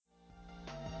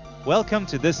Welcome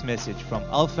to this message from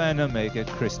Alpha and Omega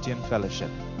Christian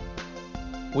Fellowship.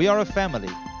 We are a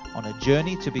family on a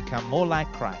journey to become more like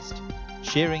Christ,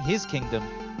 sharing His kingdom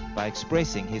by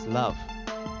expressing His love.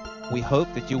 We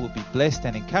hope that you will be blessed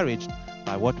and encouraged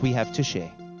by what we have to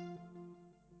share.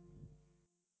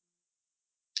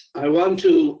 I want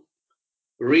to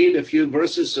read a few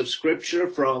verses of scripture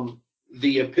from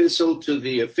the epistle to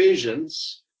the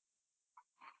Ephesians,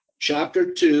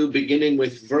 chapter 2, beginning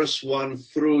with verse 1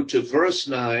 through to verse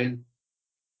 9,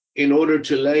 in order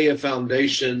to lay a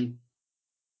foundation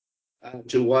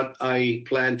to what I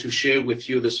plan to share with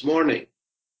you this morning.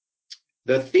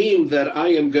 The theme that I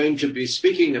am going to be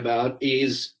speaking about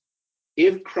is,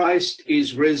 if Christ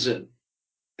is risen,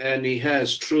 and He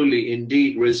has truly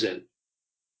indeed risen,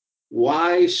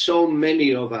 why so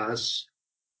many of us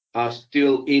are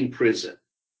still in prison.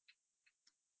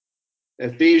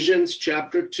 Ephesians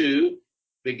chapter 2,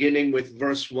 beginning with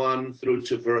verse 1 through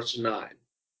to verse 9.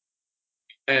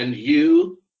 And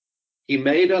you He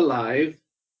made alive,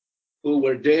 who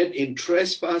were dead in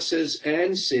trespasses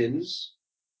and sins,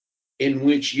 in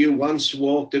which you once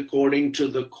walked according to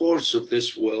the course of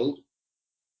this world,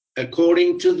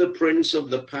 according to the prince of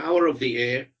the power of the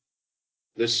air,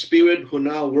 the spirit who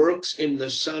now works in the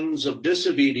sons of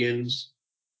disobedience,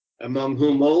 among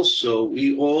whom also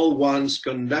we all once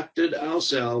conducted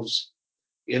ourselves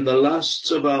in the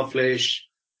lusts of our flesh,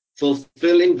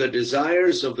 fulfilling the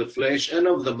desires of the flesh and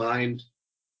of the mind,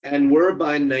 and were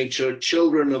by nature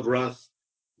children of wrath,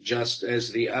 just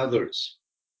as the others.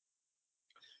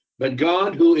 But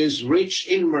God, who is rich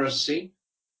in mercy,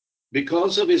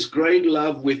 because of His great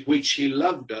love with which He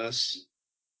loved us,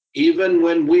 even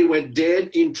when we were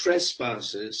dead in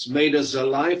trespasses, made us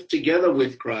alive together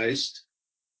with Christ.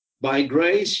 By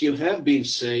grace you have been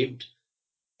saved,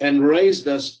 and raised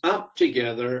us up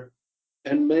together,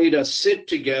 and made us sit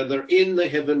together in the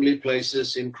heavenly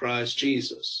places in Christ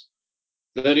Jesus,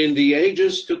 that in the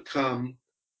ages to come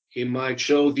He might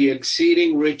show the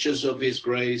exceeding riches of His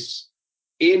grace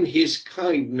in His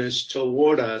kindness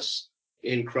toward us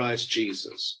in Christ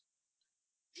Jesus.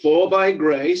 For by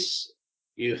grace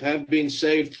you have been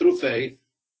saved through faith,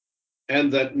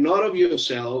 and that not of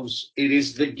yourselves, it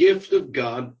is the gift of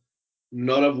God,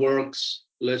 not of works,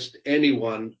 lest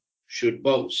anyone should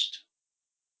boast.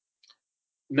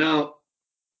 Now,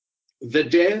 the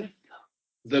death,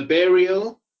 the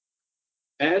burial,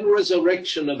 and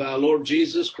resurrection of our Lord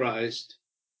Jesus Christ,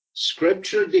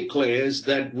 Scripture declares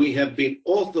that we have been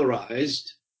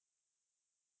authorized,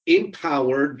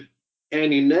 empowered,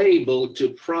 and enabled to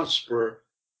prosper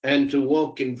and to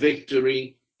walk in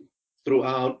victory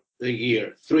throughout the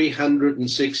year,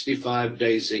 365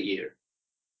 days a year.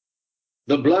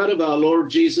 The blood of our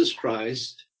Lord Jesus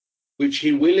Christ, which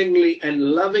He willingly and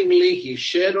lovingly He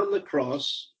shed on the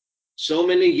cross so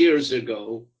many years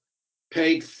ago,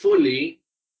 paid fully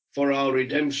for our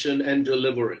redemption and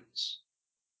deliverance.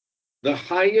 The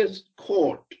highest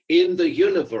court in the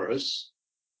universe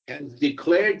has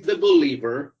declared the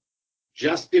believer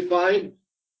justified,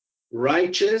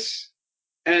 righteous,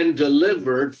 and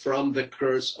delivered from the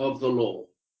curse of the law.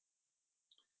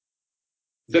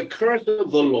 The curse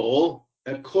of the law,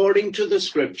 according to the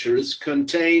Scriptures,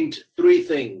 contained three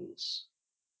things: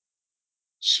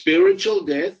 spiritual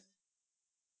death,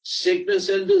 sickness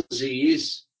and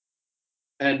disease,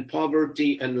 and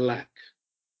poverty and lack.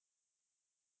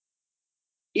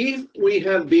 If we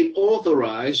have been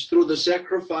authorized through the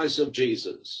sacrifice of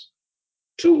Jesus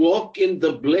to walk in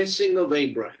the blessing of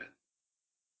Abraham,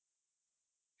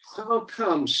 how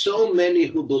come so many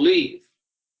who believe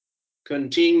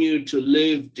continue to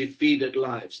live defeated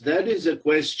lives? That is a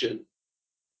question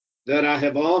that I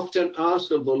have often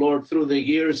asked of the Lord through the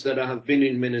years that I have been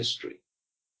in ministry.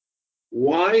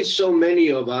 Why so many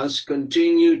of us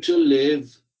continue to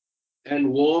live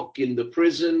and walk in the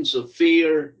prisons of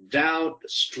fear, doubt,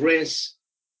 stress,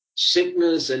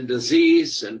 sickness and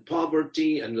disease and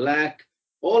poverty and lack,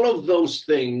 all of those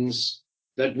things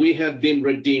that we have been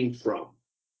redeemed from?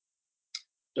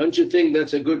 Don't you think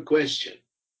that's a good question?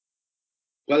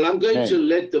 Well, I'm going to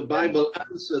let the Bible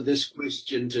answer this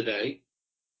question today.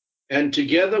 And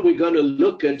together we're going to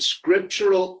look at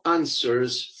scriptural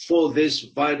answers for this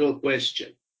vital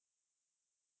question.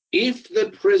 If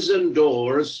the prison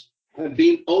doors have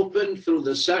been opened through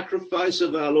the sacrifice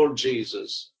of our Lord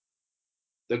Jesus,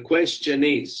 the question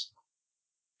is,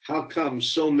 how come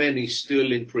so many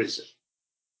still in prison?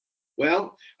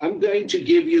 Well, I'm going to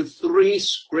give you three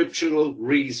scriptural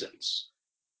reasons.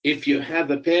 If you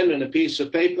have a pen and a piece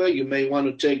of paper, you may want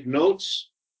to take notes,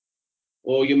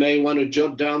 or you may want to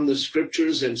jot down the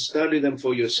scriptures and study them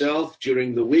for yourself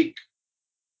during the week.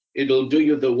 It'll do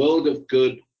you the world of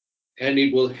good and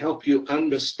it will help you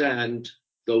understand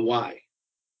the why.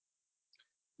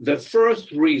 The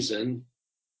first reason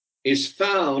is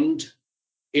found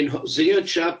in Hosea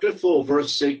chapter 4,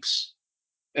 verse 6,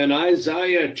 and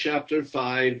Isaiah chapter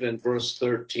 5 and verse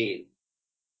 13.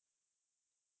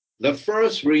 The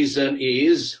first reason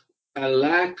is a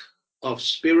lack of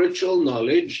spiritual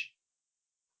knowledge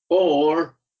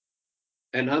or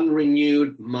an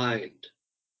unrenewed mind.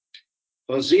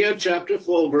 Hosea chapter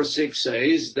 4, verse 6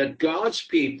 says that God's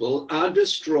people are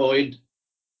destroyed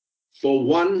for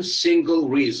one single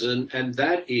reason, and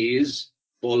that is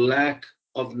for lack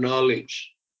of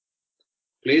knowledge.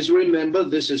 Please remember,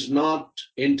 this is not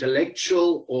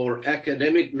intellectual or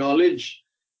academic knowledge.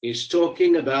 He's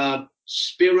talking about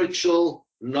spiritual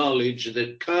knowledge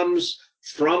that comes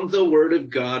from the Word of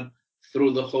God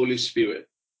through the Holy Spirit.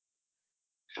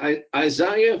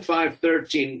 Isaiah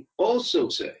 5:13 also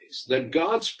says that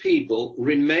God's people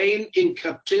remain in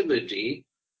captivity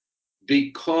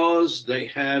because they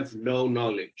have no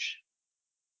knowledge.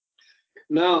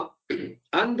 Now,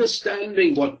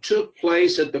 understanding what took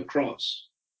place at the cross,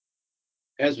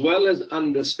 as well as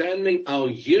understanding our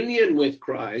union with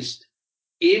Christ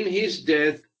in his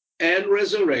death and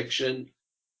resurrection,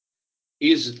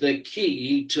 is the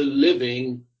key to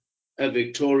living a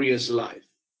victorious life.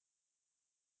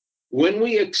 When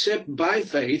we accept by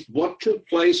faith what took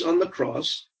place on the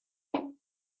cross,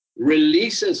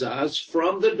 releases us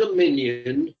from the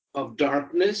dominion of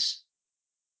darkness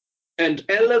and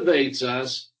elevates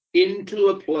us into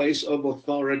a place of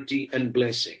authority and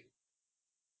blessing.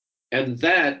 And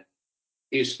that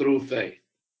is through faith.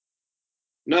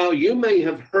 Now, you may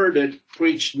have heard it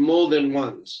preached more than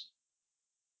once,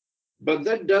 but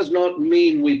that does not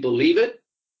mean we believe it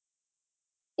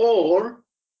or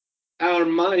our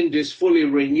mind is fully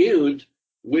renewed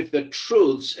with the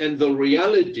truths and the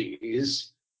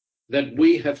realities that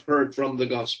we have heard from the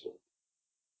gospel.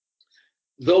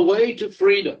 The way to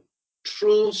freedom,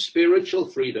 true spiritual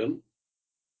freedom,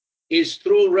 is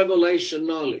through revelation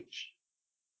knowledge.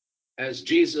 As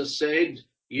Jesus said,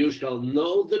 you shall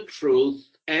know the truth,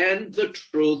 and the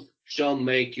truth shall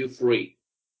make you free.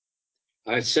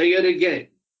 I say it again.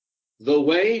 The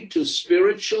way to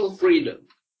spiritual freedom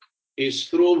is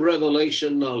through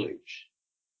revelation knowledge.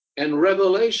 And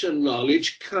revelation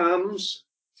knowledge comes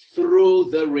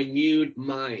through the renewed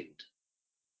mind.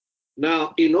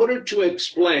 Now, in order to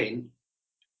explain,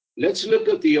 let's look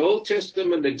at the Old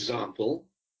Testament example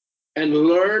and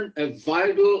learn a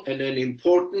vital and an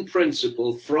important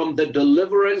principle from the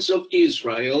deliverance of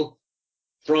Israel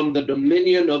from the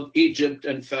dominion of Egypt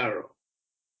and Pharaoh.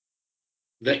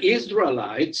 The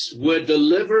Israelites were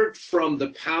delivered from the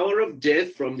power of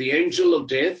death, from the angel of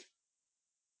death,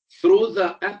 through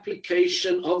the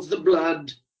application of the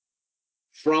blood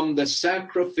from the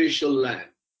sacrificial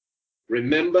lamb.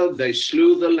 Remember, they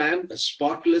slew the lamb, a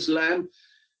spotless lamb.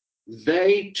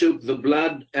 They took the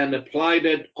blood and applied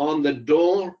it on the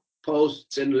door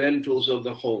posts and lintels of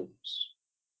the homes.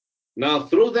 Now,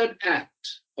 through that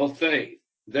act of faith,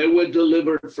 they were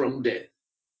delivered from death.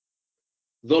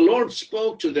 The Lord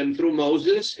spoke to them through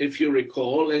Moses, if you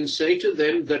recall, and say to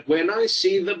them that when I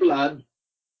see the blood,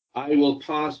 I will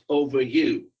pass over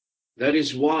you. That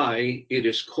is why it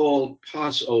is called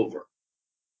Passover.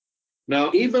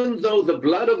 Now, even though the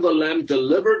blood of the Lamb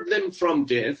delivered them from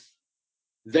death,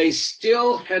 they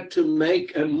still had to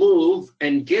make a move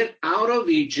and get out of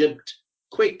Egypt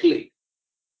quickly.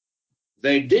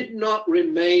 They did not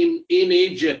remain in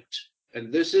Egypt.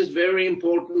 And this is very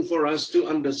important for us to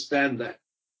understand that.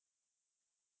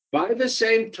 By the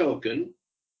same token,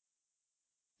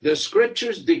 the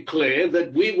scriptures declare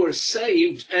that we were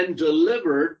saved and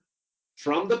delivered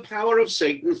from the power of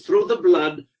Satan through the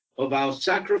blood of our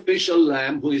sacrificial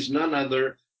lamb, who is none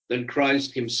other than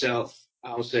Christ himself,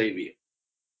 our Savior.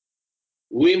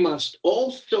 We must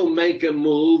also make a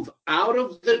move out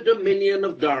of the dominion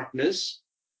of darkness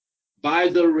by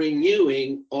the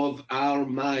renewing of our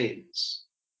minds.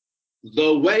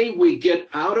 The way we get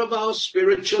out of our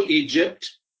spiritual Egypt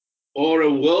or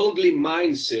a worldly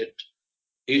mindset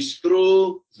is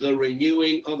through the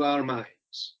renewing of our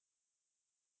minds.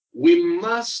 We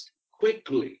must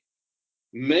quickly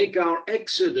make our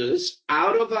exodus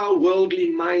out of our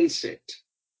worldly mindset,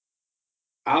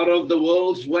 out of the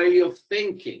world's way of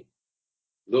thinking,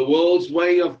 the world's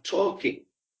way of talking,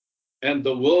 and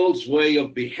the world's way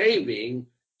of behaving,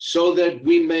 so that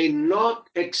we may not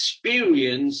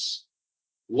experience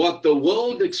what the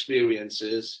world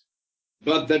experiences,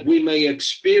 but that we may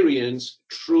experience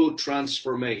true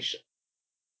transformation.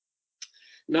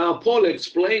 Now, Paul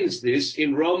explains this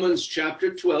in Romans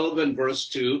chapter 12 and verse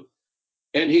 2,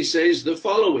 And he says the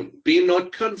following: be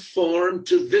not conformed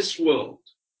to this world,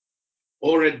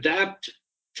 or adapt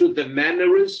to the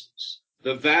mannerisms,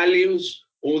 the values,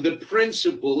 or the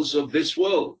principles of this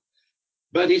world.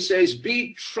 But he says,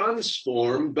 be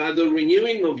transformed by the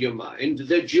renewing of your mind,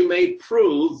 that you may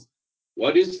prove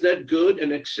what is that good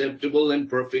and acceptable and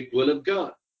perfect will of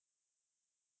God.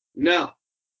 Now,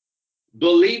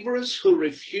 believers who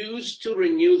refuse to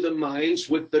renew their minds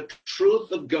with the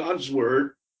truth of God's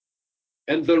word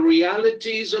and the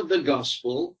realities of the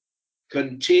gospel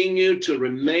continue to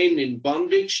remain in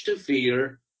bondage to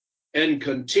fear and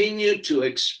continue to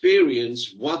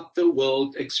experience what the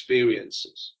world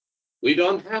experiences. We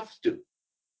don't have to.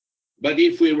 But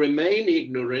if we remain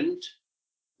ignorant,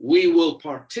 we will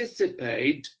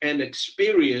participate and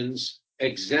experience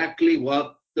exactly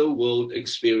what the world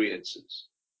experiences.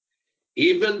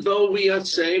 Even though we are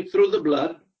saved through the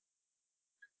blood,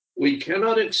 we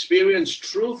cannot experience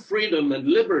true freedom and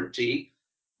liberty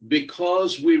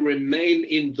because we remain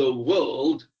in the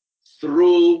world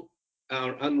through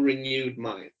our unrenewed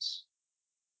minds.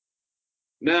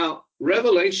 Now,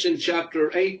 Revelation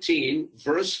chapter 18,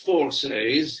 verse 4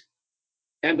 says,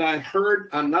 and I heard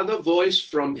another voice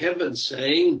from heaven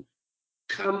saying,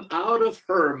 come out of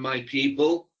her, my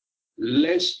people,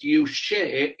 lest you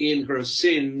share in her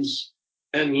sins,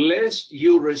 and lest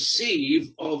you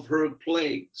receive of her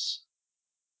plagues.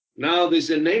 Now there's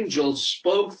an angel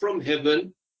spoke from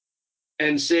heaven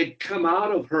and said, come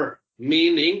out of her,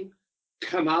 meaning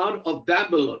come out of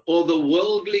Babylon, or the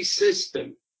worldly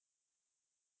system,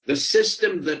 the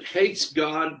system that hates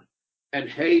God and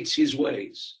hates his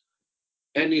ways.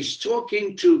 And he's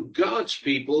talking to God's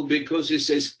people because he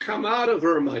says, come out of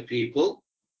her, my people,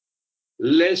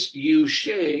 lest you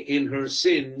share in her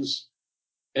sins,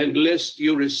 and lest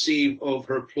you receive of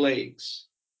her plagues.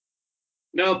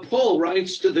 Now, Paul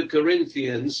writes to the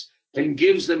Corinthians and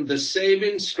gives them the same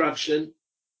instruction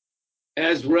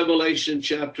as Revelation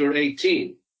chapter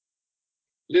 18.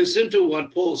 Listen to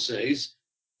what Paul says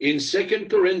in 2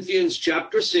 Corinthians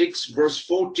chapter 6, verse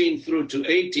 14 through to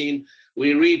 18.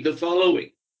 We read the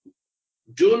following: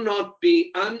 do not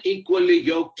be unequally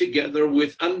yoked together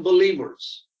with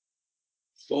unbelievers.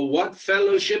 For what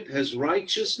fellowship has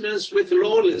righteousness with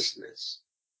lawlessness?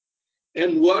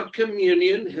 And what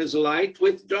communion has light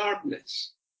with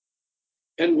darkness?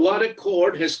 And what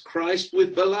accord has Christ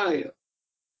with Belial?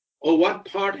 Or what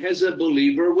part has a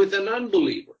believer with an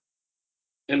unbeliever?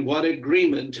 And what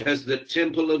agreement has the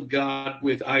temple of God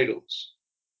with idols?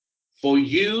 For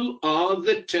you are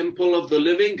the temple of the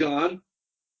living God,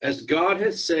 as God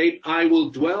has said, I will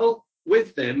dwell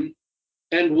with them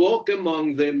and walk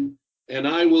among them, and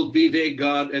I will be their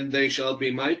God, and they shall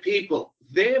be my people.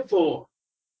 Therefore,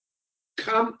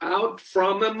 come out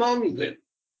from among them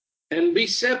and be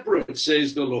separate,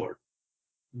 says the Lord.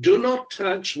 Do not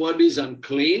touch what is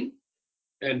unclean,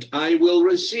 and I will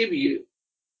receive you.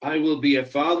 I will be a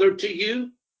father to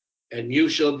you, and you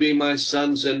shall be my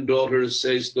sons and daughters,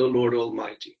 says the Lord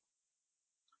Almighty.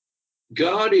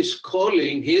 God is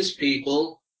calling his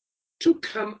people to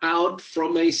come out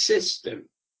from a system,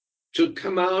 to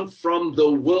come out from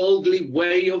the worldly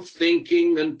way of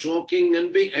thinking and talking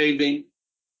and behaving.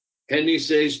 And he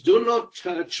says, do not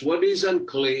touch what is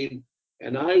unclean,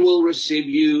 and I will receive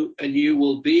you, and you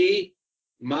will be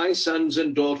my sons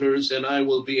and daughters, and I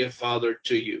will be a father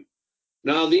to you.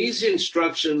 Now, these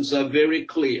instructions are very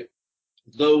clear.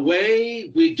 The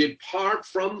way we depart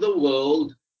from the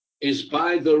world is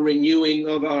by the renewing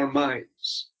of our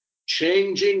minds,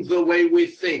 changing the way we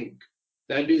think.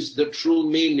 That is the true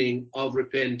meaning of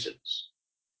repentance.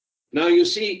 Now, you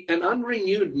see, an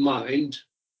unrenewed mind,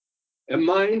 a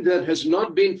mind that has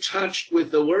not been touched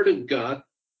with the word of God,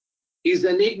 is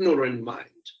an ignorant mind.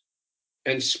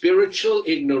 And spiritual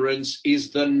ignorance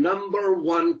is the number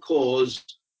one cause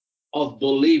of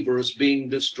believers being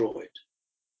destroyed.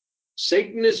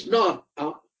 Satan is not,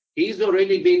 he's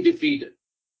already been defeated.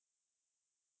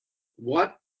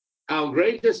 What our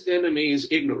greatest enemy is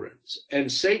ignorance,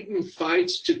 and Satan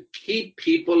fights to keep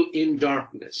people in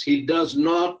darkness. He does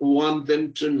not want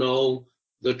them to know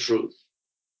the truth.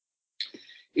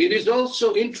 It is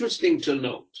also interesting to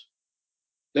note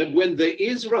that when the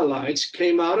Israelites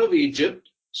came out of Egypt,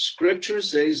 Scripture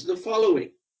says the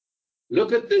following.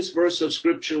 Look at this verse of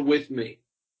Scripture with me.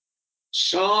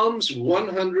 Psalms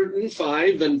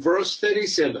 105 and verse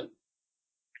 37.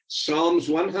 Psalms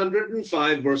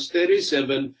 105 verse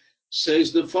 37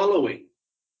 says the following.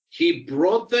 He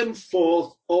brought them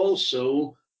forth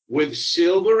also with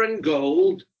silver and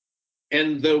gold,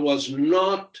 and there was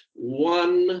not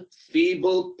one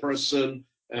feeble person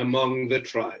among the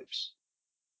tribes.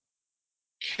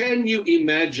 Can you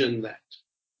imagine that?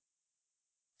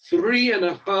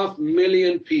 3.5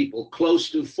 million people, close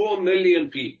to 4 million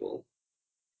people,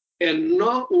 and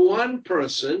not one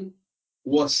person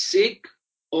was sick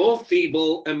or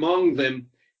feeble among them,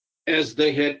 as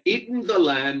they had eaten the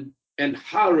lamb and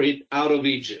hurried out of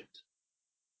Egypt.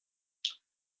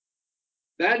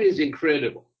 That is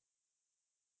incredible.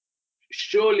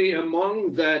 Surely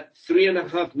among that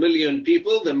 3.5 million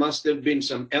people, there must have been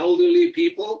some elderly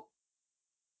people.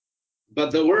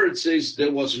 But the word says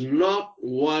there was not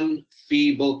one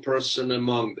feeble person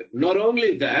among them. Not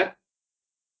only that,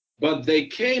 but they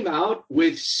came out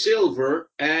with silver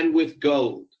and with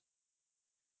gold.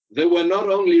 They were not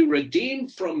only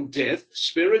redeemed from death,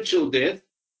 spiritual death,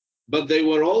 but they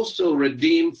were also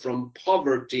redeemed from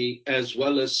poverty as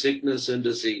well as sickness and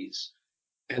disease.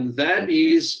 And that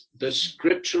is the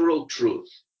scriptural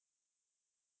truth.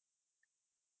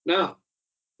 Now,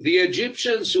 the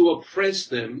Egyptians who oppressed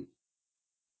them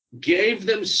gave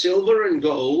them silver and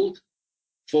gold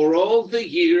for all the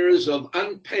years of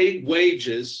unpaid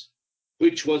wages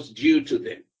which was due to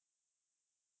them.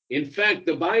 In fact,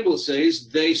 the Bible says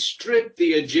they stripped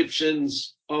the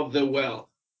Egyptians of their wealth.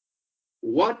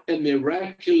 What a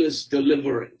miraculous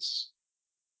deliverance.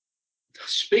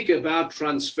 Speak about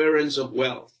transference of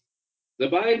wealth. The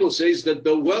Bible says that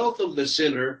the wealth of the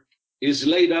sinner is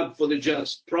laid up for the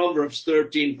just. Proverbs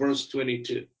 13, verse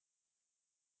 22.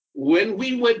 When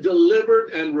we were delivered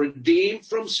and redeemed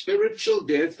from spiritual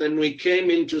death and we came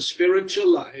into spiritual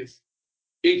life,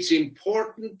 it's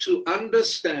important to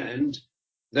understand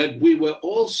that we were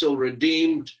also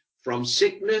redeemed from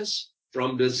sickness,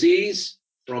 from disease,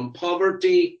 from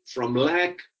poverty, from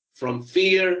lack, from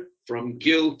fear, from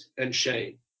guilt and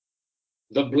shame.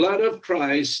 The blood of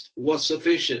Christ was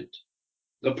sufficient.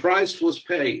 The price was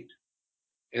paid.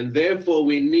 And therefore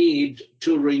we need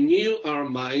to renew our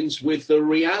minds with the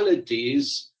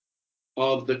realities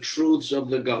of the truths of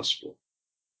the gospel.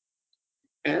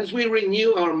 As we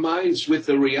renew our minds with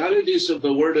the realities of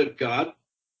the Word of God,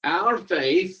 our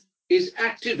faith is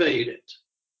activated.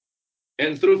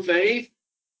 And through faith,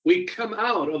 we come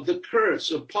out of the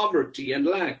curse of poverty and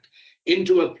lack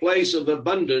into a place of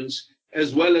abundance,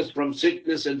 as well as from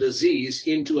sickness and disease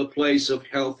into a place of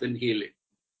health and healing.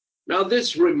 Now,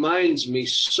 this reminds me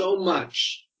so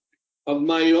much of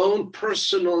my own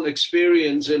personal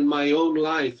experience in my own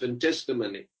life and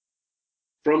testimony.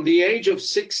 From the age of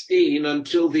 16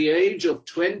 until the age of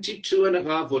 22 and a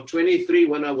half or 23,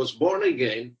 when I was born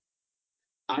again,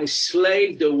 I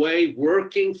slaved away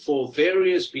working for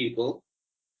various people.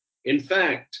 In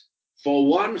fact, for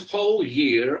one whole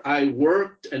year, I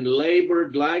worked and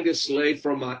labored like a slave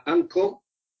for my uncle,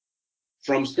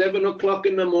 from 7 o'clock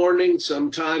in the morning,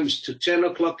 sometimes to 10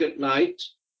 o'clock at night,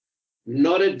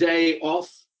 not a day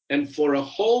off. And for a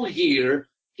whole year,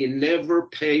 he never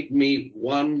paid me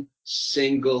one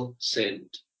single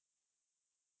cent.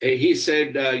 He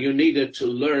said, you needed to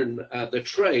learn the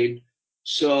trade.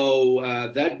 So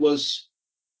that was,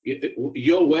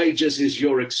 your wages is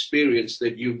your experience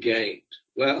that you gained.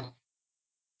 Well,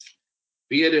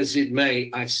 be it as it may,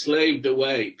 I slaved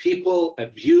away. People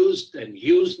abused and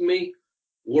used me,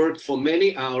 worked for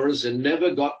many hours and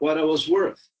never got what I was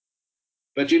worth.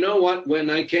 But you know what? When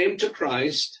I came to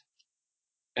Christ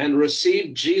and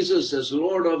received Jesus as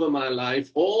Lord over my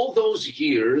life, all those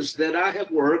years that I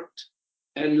have worked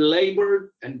and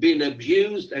labored and been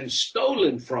abused and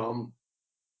stolen from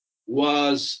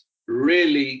was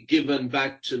really given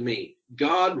back to me.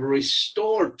 God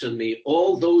restored to me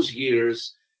all those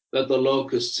years that the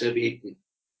locusts have eaten.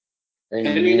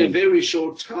 Amen. And in a very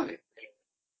short time.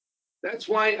 That's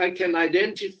why I can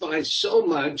identify so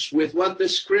much with what the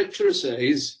scripture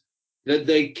says, that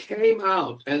they came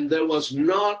out and there was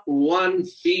not one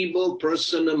feeble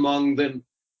person among them,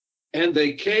 and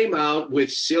they came out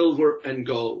with silver and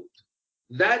gold.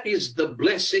 That is the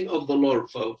blessing of the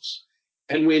Lord, folks.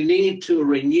 And we need to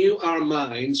renew our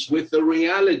minds with the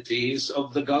realities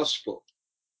of the gospel.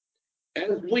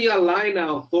 As we align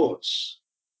our thoughts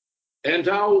and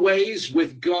our ways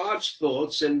with God's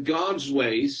thoughts and God's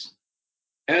ways,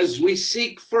 as we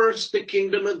seek first the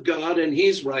kingdom of God and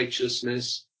his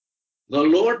righteousness, the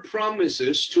Lord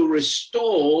promises to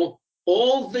restore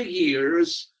all the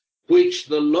years which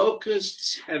the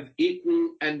locusts have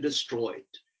eaten and destroyed.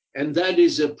 And that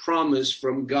is a promise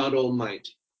from God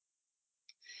Almighty.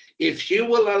 If you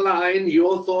will align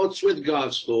your thoughts with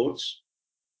God's thoughts,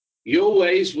 your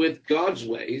ways with God's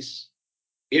ways,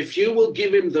 if you will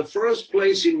give him the first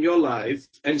place in your life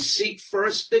and seek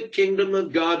first the kingdom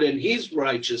of God and his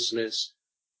righteousness,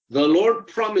 the Lord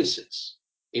promises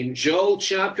in Joel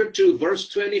chapter 2, verse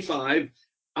 25,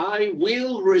 I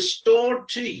will restore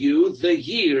to you the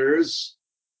years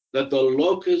that the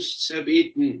locusts have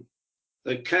eaten,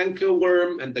 the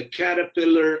cankerworm and the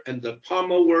caterpillar and the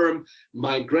palmer worm,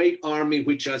 my great army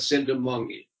which I send among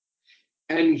you.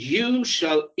 And you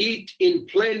shall eat in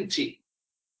plenty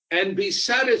and be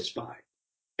satisfied,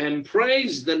 and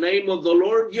praise the name of the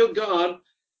Lord your God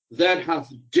that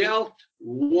hath dealt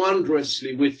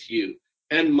wondrously with you.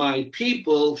 And my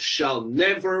people shall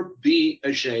never be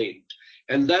ashamed.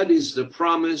 And that is the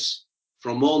promise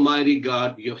from Almighty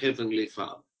God, your heavenly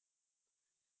Father.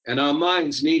 And our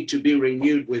minds need to be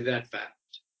renewed with that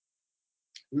fact.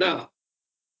 Now,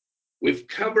 we've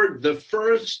covered the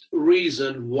first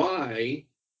reason why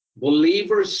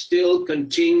believers still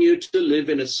continue to live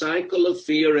in a cycle of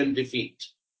fear and defeat,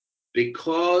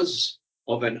 because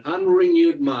of an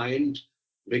unrenewed mind,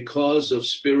 because of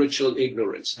spiritual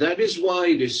ignorance. That is why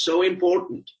it is so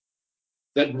important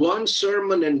that one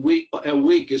sermon a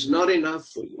week is not enough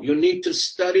for you. You need to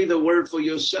study the word for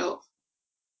yourself.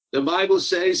 The Bible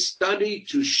says, study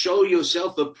to show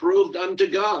yourself approved unto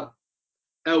God,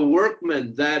 a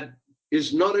workman that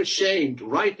is not ashamed,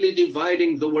 rightly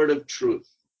dividing the word of truth.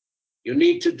 You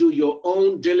need to do your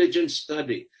own diligent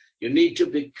study. You need to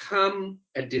become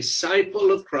a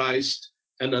disciple of Christ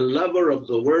and a lover of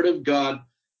the word of God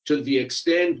to the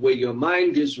extent where your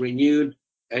mind is renewed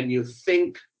and you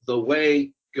think the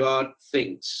way God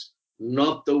thinks,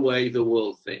 not the way the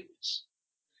world thinks.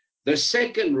 The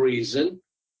second reason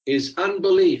is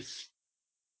unbelief.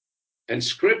 And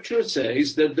scripture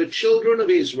says that the children of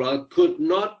Israel could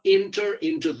not enter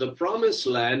into the promised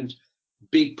land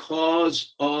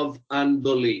because of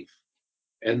unbelief.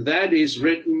 And that is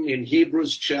written in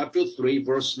Hebrews chapter 3,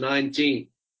 verse 19.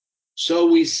 So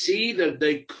we see that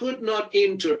they could not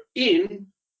enter in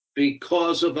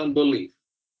because of unbelief.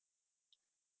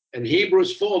 And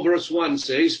Hebrews 4, verse 1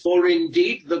 says, for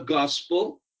indeed the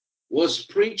gospel was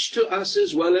preached to us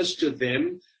as well as to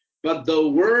them, but the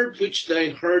word which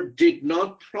they heard did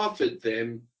not profit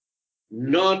them,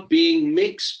 not being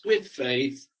mixed with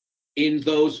faith in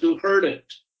those who heard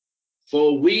it.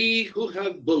 For we who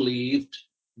have believed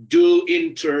do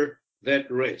enter that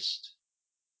rest.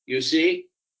 You see,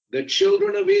 the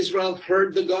children of Israel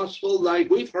heard the gospel like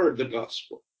we've heard the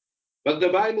gospel. But the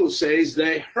Bible says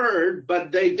they heard,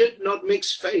 but they did not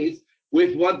mix faith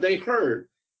with what they heard.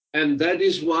 And that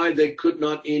is why they could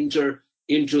not enter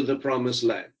into the promised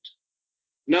land.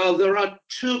 Now, there are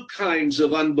two kinds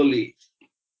of unbelief.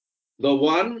 The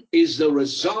one is the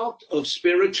result of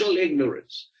spiritual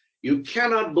ignorance. You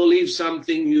cannot believe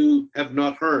something you have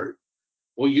not heard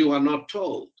or you are not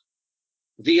told.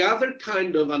 The other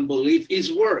kind of unbelief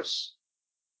is worse.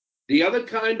 The other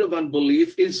kind of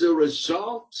unbelief is the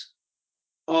result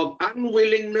of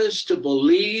unwillingness to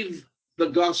believe the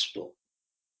gospel.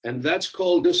 And that's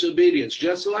called disobedience,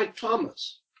 just like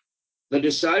Thomas. The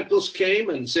disciples came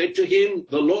and said to him,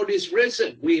 the Lord is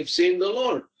risen. We have seen the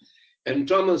Lord. And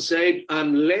Thomas said,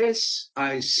 unless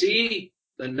I see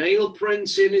the nail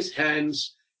prints in his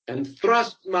hands and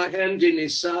thrust my hand in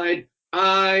his side,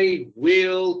 I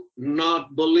will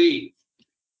not believe.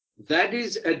 That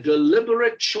is a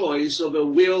deliberate choice of a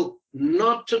will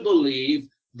not to believe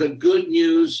the good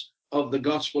news of the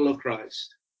gospel of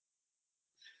Christ.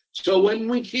 So when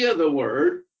we hear the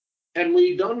word and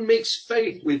we don't mix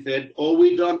faith with it, or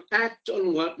we don't act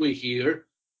on what we hear,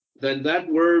 then that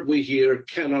word we hear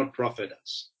cannot profit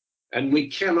us, and we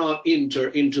cannot enter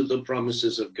into the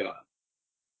promises of God.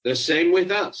 The same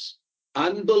with us.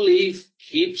 Unbelief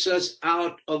keeps us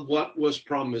out of what was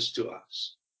promised to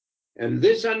us. And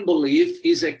this unbelief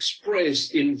is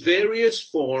expressed in various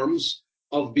forms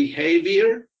of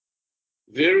behavior,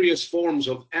 various forms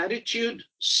of attitude,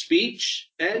 speech,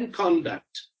 and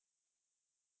conduct.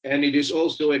 And it is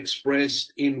also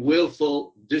expressed in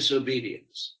willful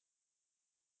disobedience.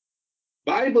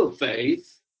 Bible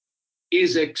faith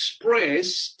is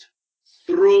expressed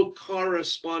through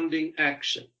corresponding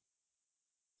action.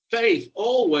 Faith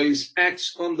always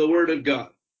acts on the word of God.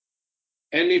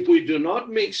 And if we do not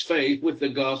mix faith with the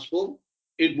gospel,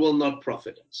 it will not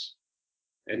profit us.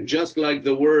 And just like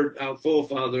the word our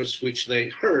forefathers, which they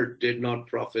heard, did not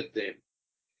profit them.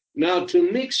 Now,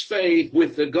 to mix faith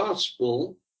with the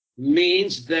gospel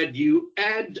means that you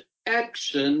add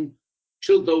action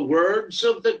to the words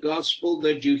of the gospel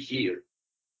that you hear.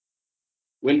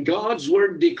 When God's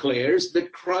word declares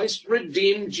that Christ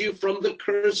redeemed you from the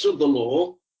curse of the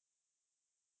law,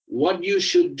 what you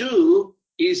should do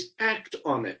is act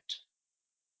on it.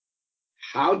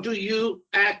 How do you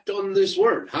act on this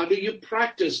word? How do you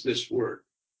practice this word?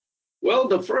 Well,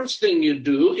 the first thing you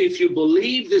do, if you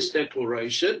believe this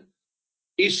declaration,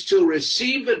 is to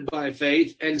receive it by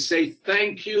faith and say,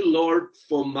 thank you, Lord,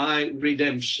 for my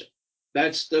redemption.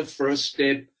 That's the first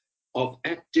step of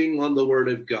acting on the Word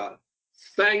of God.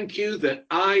 Thank you that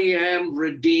I am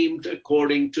redeemed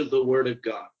according to the Word of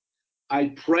God. I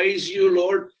praise you,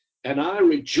 Lord, and I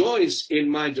rejoice in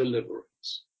my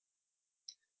deliverance.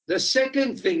 The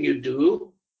second thing you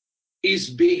do is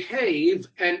behave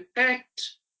and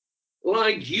act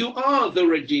like you are the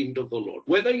redeemed of the Lord.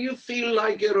 Whether you feel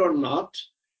like it or not,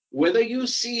 whether you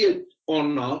see it or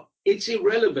not, it's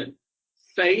irrelevant.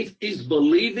 Faith is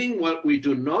believing what we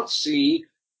do not see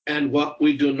and what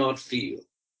we do not feel.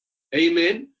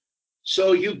 Amen.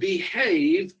 So you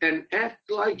behave and act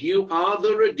like you are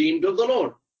the redeemed of the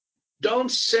Lord.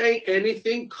 Don't say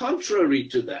anything contrary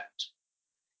to that.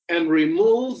 And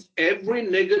remove every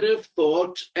negative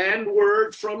thought and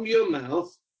word from your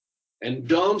mouth, and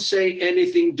don't say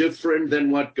anything different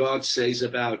than what God says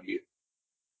about you.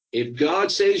 If God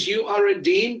says you are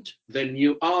redeemed, then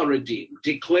you are redeemed.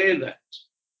 Declare that.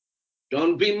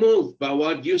 Don't be moved by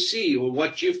what you see or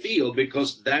what you feel,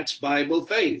 because that's Bible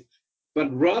faith.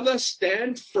 But rather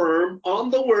stand firm on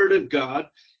the Word of God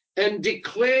and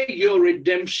declare your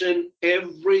redemption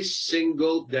every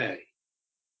single day.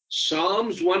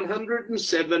 Psalms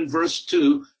 107 verse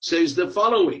 2 says the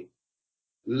following: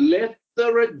 let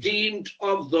the redeemed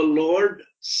of the Lord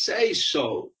say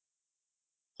so,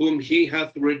 whom he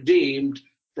hath redeemed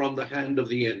from the hand of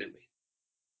the enemy.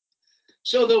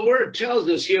 So the word tells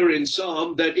us here in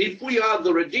Psalm that if we are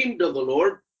the redeemed of the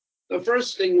Lord, the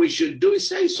first thing we should do is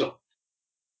say so.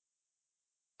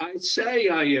 I say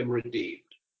I am redeemed.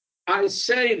 I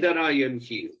say that I am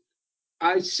healed.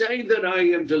 I say that I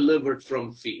am delivered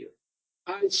from fear.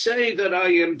 I say that I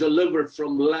am delivered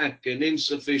from lack and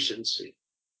insufficiency,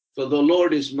 for the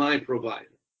Lord is my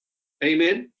provider.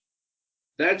 Amen.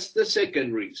 That's the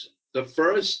second reason. The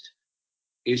first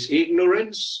is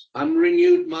ignorance,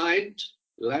 unrenewed mind,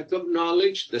 lack of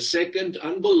knowledge. The second,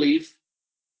 unbelief.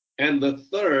 And the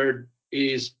third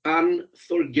is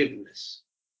unforgiveness.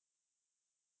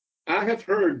 I have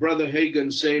heard Brother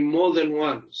Hagin say more than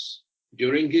once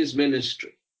during his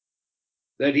ministry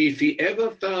that if he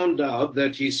ever found out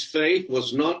that his faith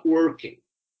was not working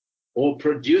or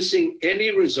producing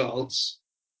any results,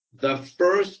 the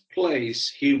first place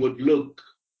he would look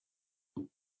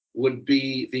would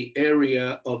be the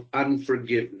area of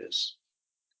unforgiveness.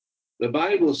 The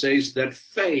Bible says that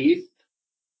faith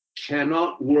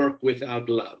cannot work without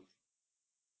love.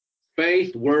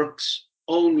 Faith works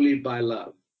only by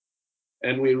love.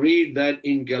 And we read that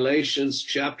in Galatians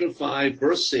chapter 5,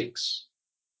 verse 6.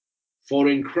 For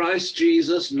in Christ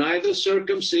Jesus neither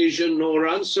circumcision nor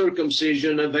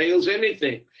uncircumcision avails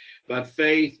anything, but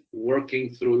faith working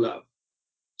through love.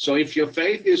 So if your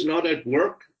faith is not at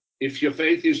work, if your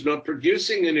faith is not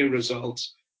producing any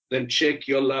results, then check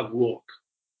your love walk.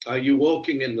 Are you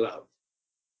walking in love?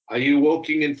 Are you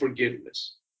walking in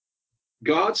forgiveness?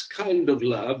 God's kind of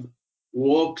love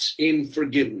walks in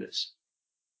forgiveness.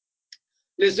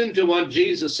 Listen to what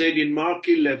Jesus said in Mark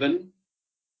 11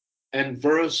 and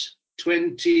verse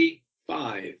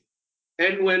 25.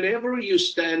 And whenever you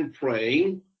stand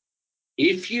praying,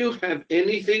 if you have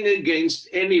anything against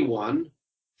anyone,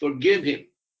 forgive him,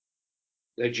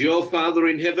 that your Father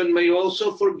in heaven may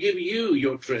also forgive you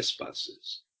your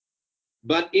trespasses.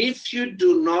 But if you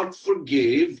do not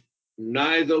forgive,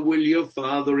 neither will your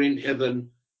Father in heaven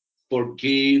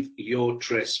forgive your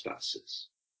trespasses.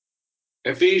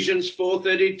 Ephesians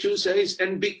 4:32 says,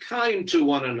 and be kind to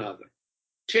one another,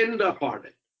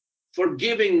 tender-hearted,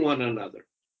 forgiving one another,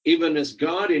 even as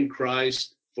God in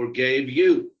Christ forgave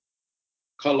you.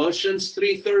 Colossians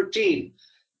 3:13,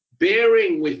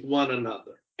 bearing with one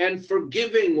another and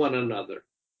forgiving one another,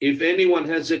 if anyone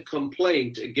has a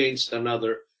complaint against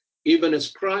another, even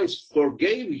as Christ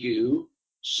forgave you,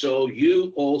 so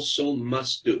you also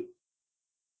must do.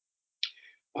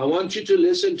 I want you to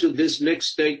listen to this next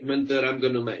statement that I'm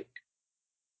going to make.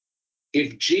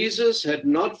 If Jesus had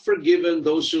not forgiven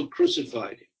those who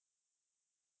crucified him,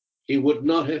 he would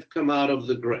not have come out of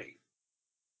the grave.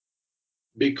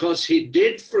 Because he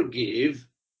did forgive,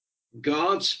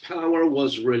 God's power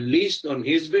was released on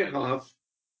his behalf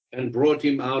and brought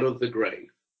him out of the grave.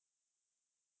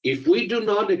 If we do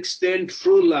not extend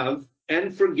true love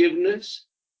and forgiveness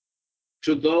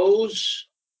to those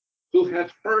who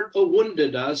have hurt or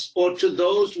wounded us, or to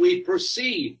those we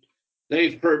perceive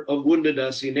they've hurt or wounded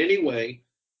us in any way,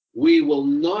 we will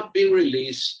not be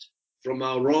released from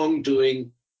our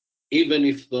wrongdoing, even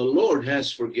if the Lord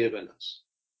has forgiven us.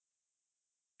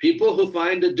 People who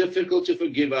find it difficult to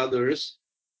forgive others,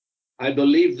 I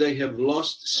believe they have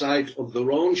lost sight of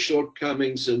their own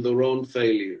shortcomings and their own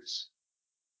failures.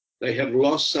 They have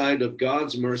lost sight of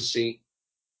God's mercy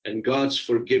and God's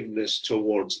forgiveness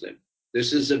towards them.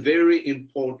 This is a very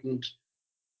important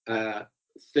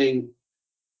thing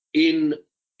in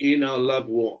our love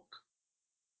walk.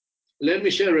 Let me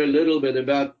share a little bit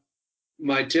about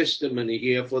my testimony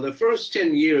here. For the first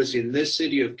 10 years in this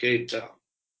city of Cape Town,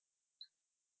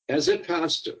 as a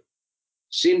pastor,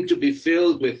 seemed to be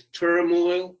filled with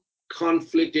turmoil,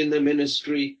 conflict in the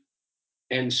ministry,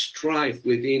 and strife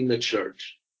within the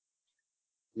church.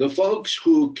 The folks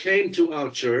who came to our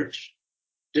church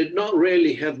did not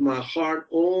really have my heart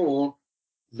or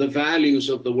the values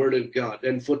of the Word of God.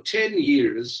 And for 10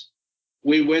 years,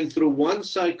 we went through one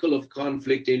cycle of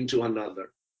conflict into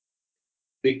another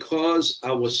because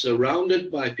I was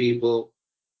surrounded by people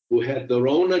who had their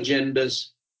own agendas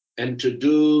and to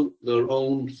do their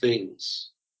own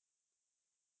things.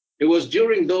 It was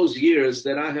during those years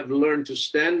that I have learned to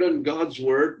stand on God's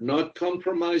word, not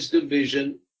compromise the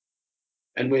vision,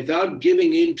 and without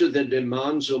giving in to the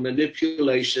demands or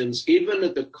manipulations, even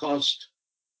at the cost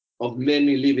of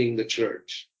many leaving the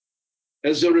church.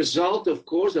 As a result, of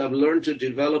course, I've learned to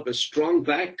develop a strong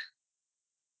back,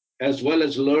 as well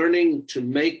as learning to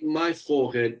make my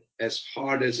forehead as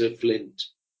hard as a flint.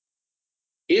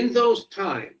 In those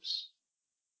times,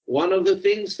 one of the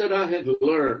things that I have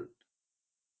learned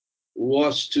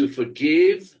was to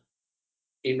forgive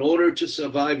in order to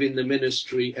survive in the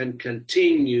ministry and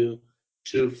continue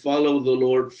to follow the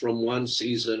Lord from one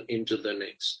season into the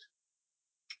next.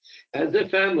 As a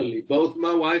family, both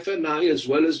my wife and I, as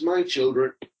well as my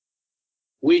children,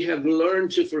 we have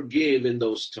learned to forgive in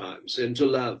those times and to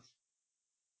love.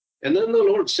 And then the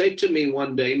Lord said to me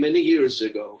one day, many years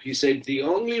ago, he said, the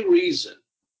only reason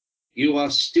you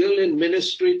are still in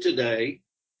ministry today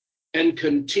and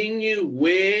continue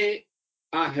where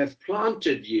I have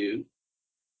planted you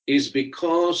is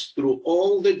because through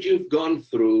all that you've gone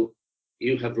through,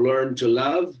 you have learned to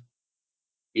love,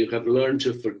 you have learned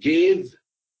to forgive,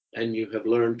 and you have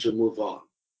learned to move on.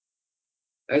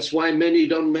 That's why many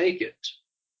don't make it.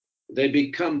 They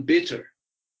become bitter.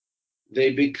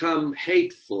 They become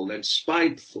hateful and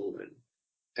spiteful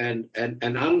and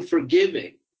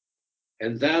unforgiving.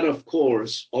 And that, of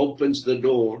course, opens the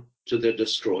door to the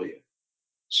destroyer.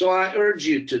 So I urge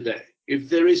you today, if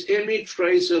there is any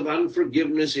trace of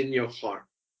unforgiveness in your heart,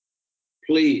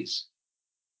 please,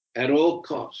 at all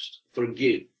costs,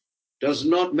 forgive. Does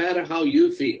not matter how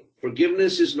you feel.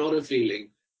 Forgiveness is not a feeling.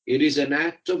 It is an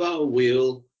act of our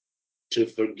will to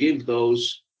forgive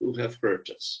those who have hurt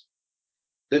us.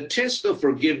 The test of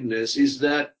forgiveness is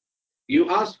that you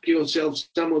ask yourself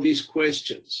some of these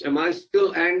questions. Am I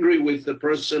still angry with the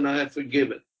person I have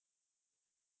forgiven?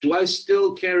 Do I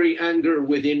still carry anger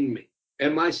within me?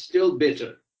 Am I still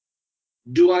bitter?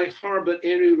 Do I harbor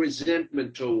any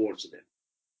resentment towards them?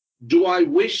 Do I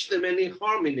wish them any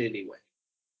harm in any way?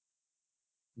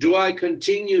 Do I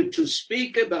continue to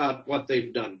speak about what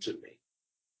they've done to me?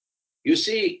 You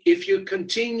see, if you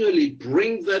continually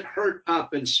bring that hurt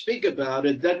up and speak about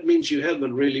it, that means you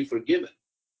haven't really forgiven.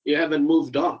 You haven't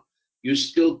moved on. You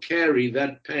still carry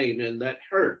that pain and that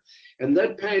hurt. And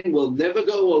that pain will never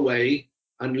go away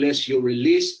unless you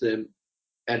release them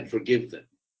and forgive them.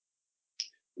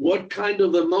 What kind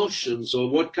of emotions or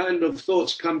what kind of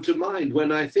thoughts come to mind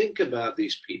when I think about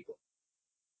these people?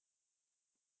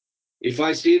 If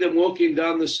I see them walking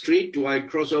down the street, do I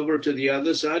cross over to the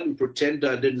other side and pretend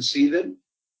I didn't see them?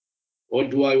 Or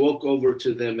do I walk over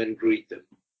to them and greet them?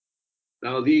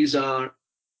 Now, these are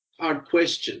hard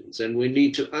questions, and we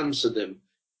need to answer them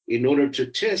in order to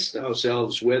test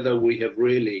ourselves whether we have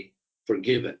really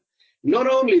forgiven. Not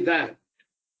only that,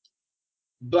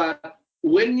 but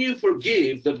when you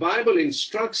forgive, the Bible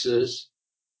instructs us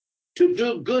to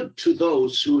do good to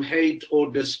those who hate or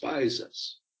despise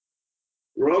us.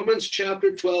 Romans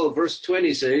chapter 12, verse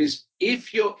 20 says,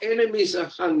 if your enemies are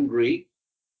hungry,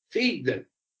 feed them.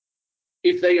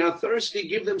 If they are thirsty,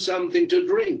 give them something to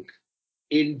drink.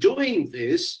 In doing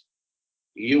this,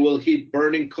 you will heap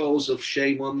burning coals of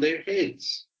shame on their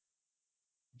heads.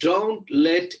 Don't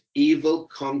let evil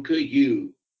conquer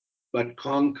you, but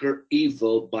conquer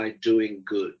evil by doing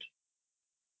good.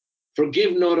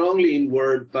 Forgive not only in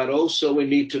word, but also we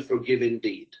need to forgive in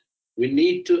deed. We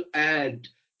need to add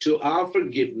to our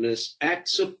forgiveness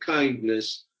acts of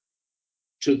kindness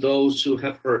to those who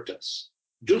have hurt us.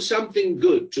 Do something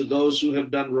good to those who have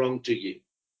done wrong to you.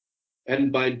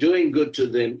 And by doing good to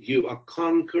them, you are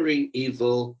conquering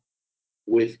evil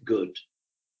with good.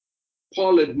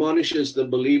 Paul admonishes the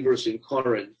believers in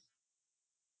Corinth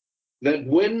that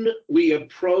when we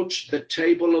approach the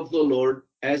table of the Lord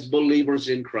as believers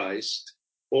in Christ,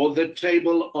 or the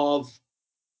table of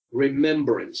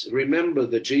remembrance, remember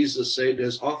that Jesus said,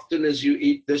 as often as you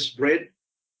eat this bread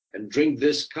and drink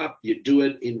this cup, you do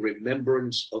it in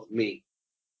remembrance of me.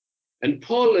 And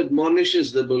Paul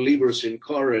admonishes the believers in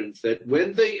Corinth that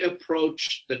when they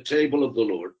approach the table of the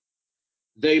Lord,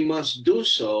 they must do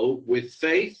so with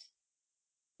faith,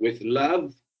 with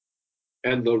love,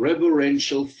 and the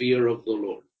reverential fear of the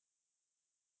Lord.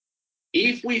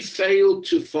 If we fail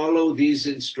to follow these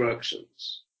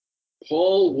instructions,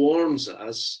 Paul warns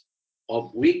us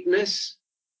of weakness,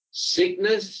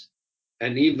 sickness,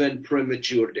 and even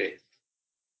premature death.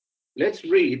 Let's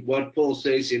read what Paul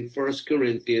says in 1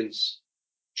 Corinthians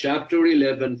chapter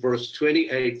 11, verse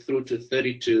 28 through to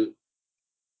 32,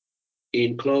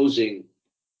 in closing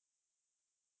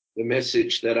the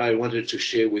message that I wanted to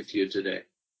share with you today.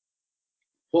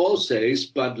 Paul says,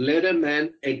 "But let a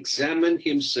man examine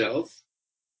himself,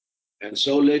 and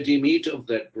so let him eat of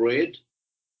that bread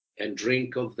and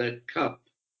drink of that cup.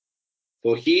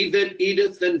 For he that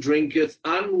eateth and drinketh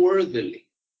unworthily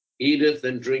eateth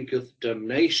and drinketh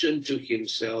damnation to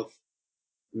himself,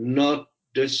 not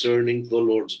discerning the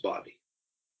Lord's body.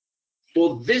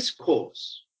 For this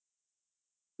cause,"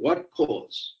 what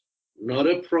cause? Not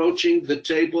approaching the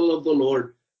table of the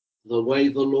Lord the way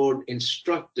the Lord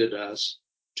instructed us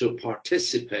to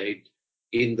participate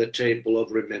in the table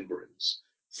of remembrance.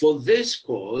 "For this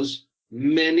cause,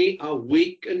 many are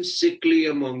weak and sickly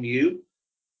among you,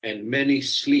 and many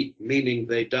sleep," meaning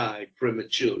they die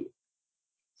prematurely.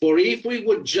 "For if we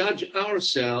would judge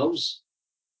ourselves,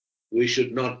 we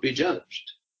should not be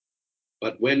judged.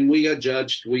 But when we are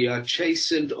judged, we are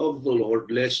chastened of the Lord,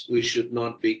 lest we should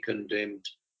not be condemned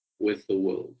with the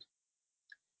world."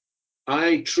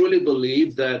 I truly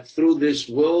believe that through this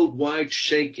worldwide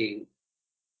shaking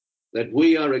that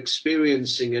we are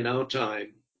experiencing in our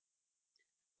time,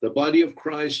 the body of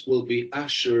Christ will be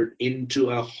ushered into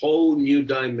a whole new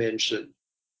dimension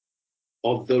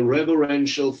of the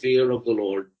reverential fear of the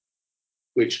Lord,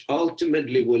 which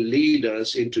ultimately will lead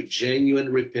us into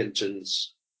genuine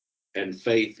repentance and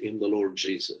faith in the Lord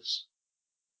Jesus.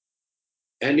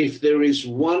 And if there is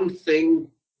one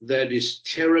thing that is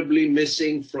terribly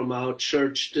missing from our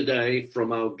church today,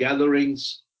 from our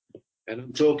gatherings, and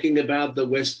I'm talking about the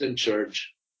Western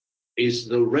church, is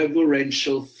the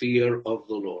reverential fear of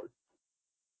the Lord.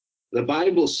 The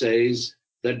Bible says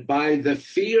that by the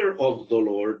fear of the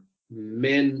Lord,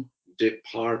 men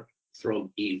depart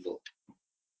from evil.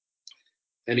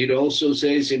 And it also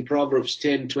says in Proverbs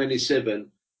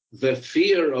 10:27, "The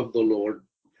fear of the Lord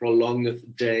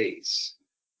prolongeth days,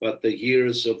 but the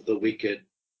years of the wicked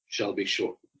shall be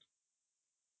shortened."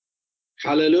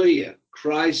 Hallelujah.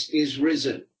 Christ is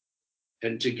risen,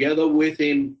 and together with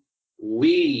him,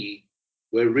 we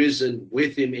were risen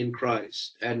with him in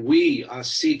Christ, and we are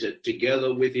seated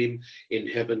together with him in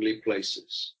heavenly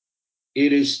places.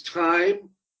 It is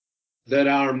time that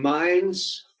our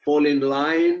minds fall in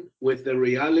line with the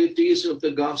realities of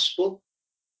the gospel,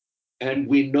 and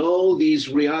we know these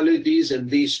realities and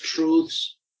these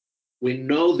truths. We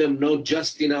know them not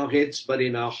just in our heads, but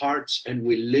in our hearts, and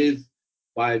we live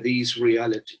by these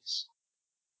realities.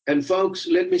 And folks,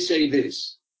 let me say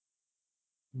this.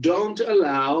 Don't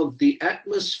allow the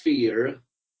atmosphere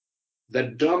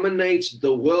that dominates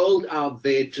the world out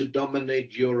there to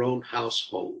dominate your own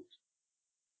household.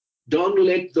 Don't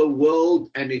let the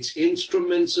world and its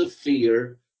instruments of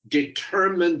fear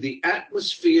determine the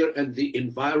atmosphere and the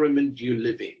environment you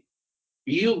live in.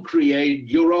 You create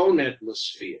your own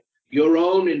atmosphere, your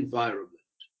own environment,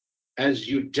 as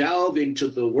you delve into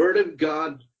the Word of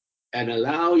God and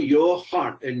allow your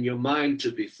heart and your mind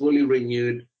to be fully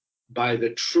renewed by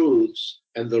the truths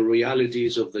and the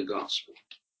realities of the gospel.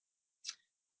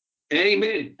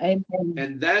 Amen. Amen.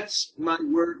 And that's my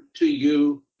word to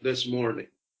you this morning.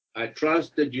 I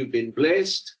trust that you've been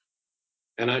blessed,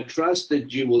 and I trust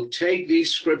that you will take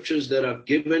these scriptures that I've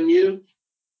given you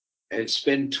and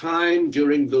spend time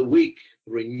during the week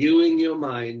renewing your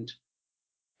mind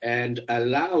and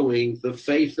allowing the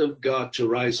faith of God to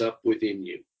rise up within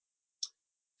you.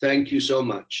 Thank you so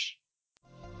much.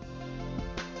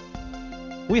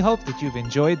 We hope that you've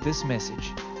enjoyed this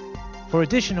message. For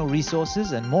additional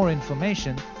resources and more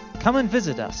information, come and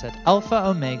visit us at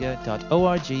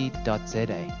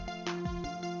alphaomega.org.za.